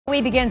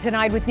We begin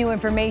tonight with new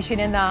information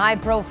in the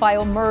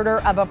high-profile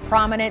murder of a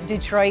prominent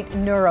Detroit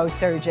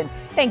neurosurgeon.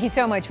 Thank you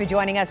so much for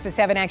joining us for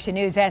 7 Action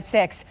News at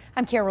 6.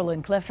 I'm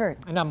Carolyn Clifford.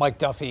 And I'm Mike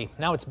Duffy.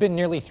 Now, it's been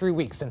nearly 3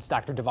 weeks since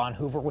Dr. Devon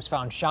Hoover was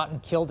found shot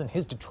and killed in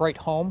his Detroit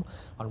home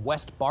on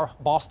West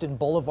Boston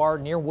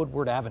Boulevard near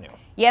Woodward Avenue.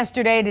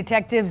 Yesterday,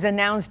 detectives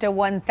announced a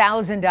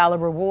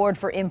 $1,000 reward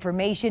for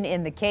information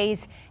in the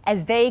case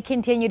as they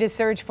continue to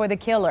search for the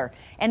killer.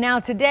 And now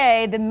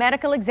today, the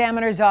medical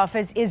examiner's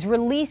office is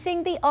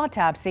releasing the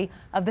autopsy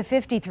of the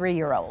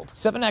 53-year-old.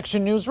 7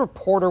 Action News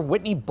reporter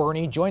Whitney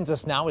Burney joins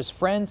us now as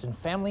friends and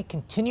family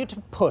continue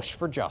to push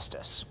for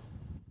justice.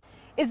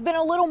 It's been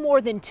a little more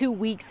than 2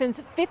 weeks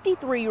since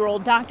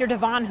 53-year-old Dr.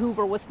 Devon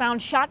Hoover was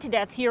found shot to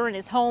death here in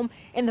his home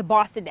in the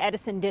Boston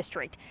Edison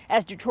district.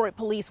 As Detroit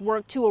police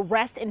work to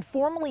arrest and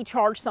formally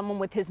charge someone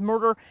with his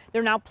murder,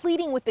 they're now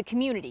pleading with the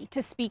community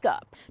to speak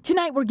up.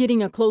 Tonight, we're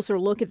getting a closer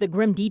look at the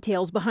grim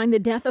details behind the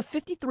death of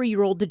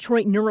 53-year-old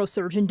Detroit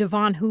neurosurgeon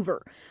Devon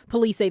Hoover.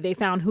 Police say they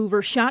found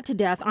Hoover shot to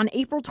death on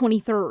April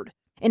 23rd.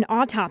 An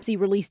autopsy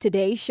released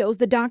today shows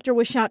the doctor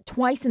was shot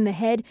twice in the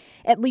head,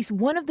 at least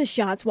one of the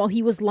shots while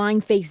he was lying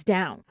face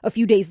down. A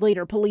few days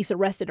later, police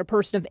arrested a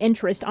person of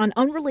interest on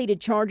unrelated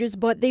charges,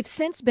 but they've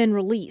since been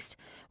released.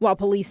 While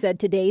police said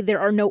today there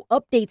are no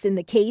updates in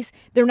the case,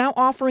 they're now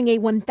offering a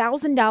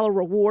 $1,000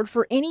 reward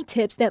for any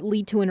tips that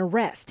lead to an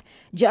arrest.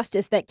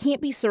 Justice that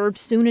can't be served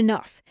soon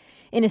enough.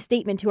 In a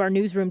statement to our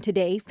newsroom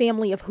today,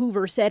 family of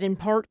Hoover said in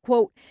part,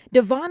 quote,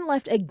 "Devon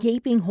left a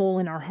gaping hole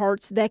in our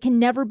hearts that can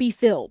never be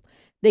filled."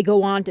 They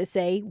go on to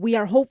say, "We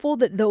are hopeful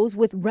that those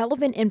with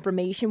relevant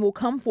information will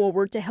come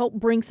forward to help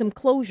bring some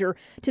closure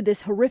to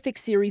this horrific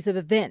series of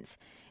events,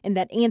 and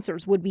that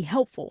answers would be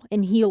helpful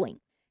in healing.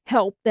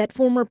 Help that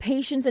former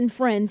patients and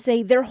friends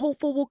say they're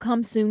hopeful will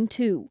come soon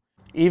too."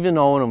 Even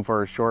knowing him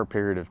for a short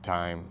period of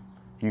time,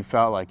 you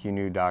felt like you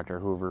knew Dr.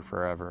 Hoover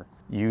forever.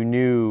 You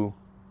knew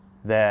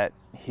that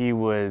he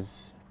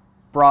was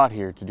brought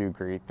here to do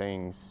great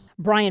things.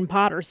 Brian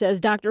Potter says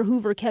Dr.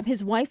 Hoover kept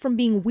his wife from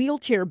being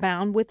wheelchair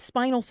bound with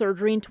spinal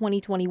surgery in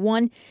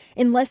 2021,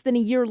 and less than a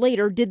year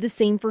later did the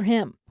same for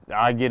him.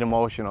 I get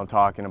emotional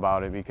talking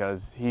about it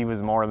because he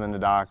was more than a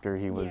doctor.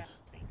 He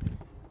was,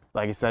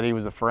 like I said, he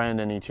was a friend,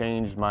 and he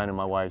changed mine and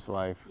my wife's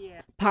life.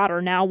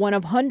 Potter, now one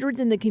of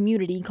hundreds in the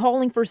community,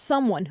 calling for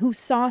someone who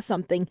saw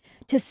something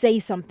to say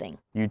something.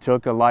 You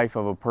took a life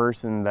of a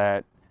person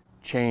that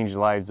changed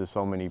lives of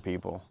so many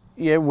people.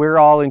 Yeah, we're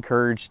all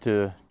encouraged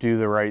to do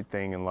the right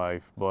thing in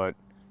life, but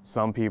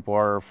some people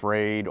are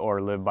afraid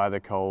or live by the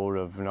code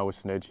of no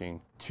snitching.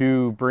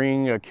 To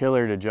bring a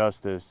killer to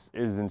justice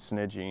isn't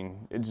snitching,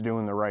 it's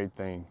doing the right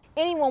thing.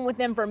 Anyone with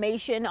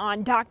information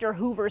on Dr.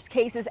 Hoover's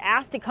case is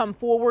asked to come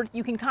forward.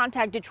 You can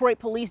contact Detroit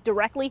Police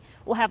directly.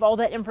 We'll have all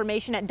that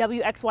information at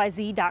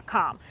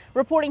WXYZ.com.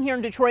 Reporting here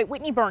in Detroit,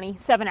 Whitney Burney,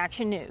 7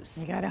 Action News.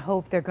 You gotta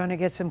hope they're gonna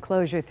get some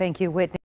closure. Thank you, Whitney.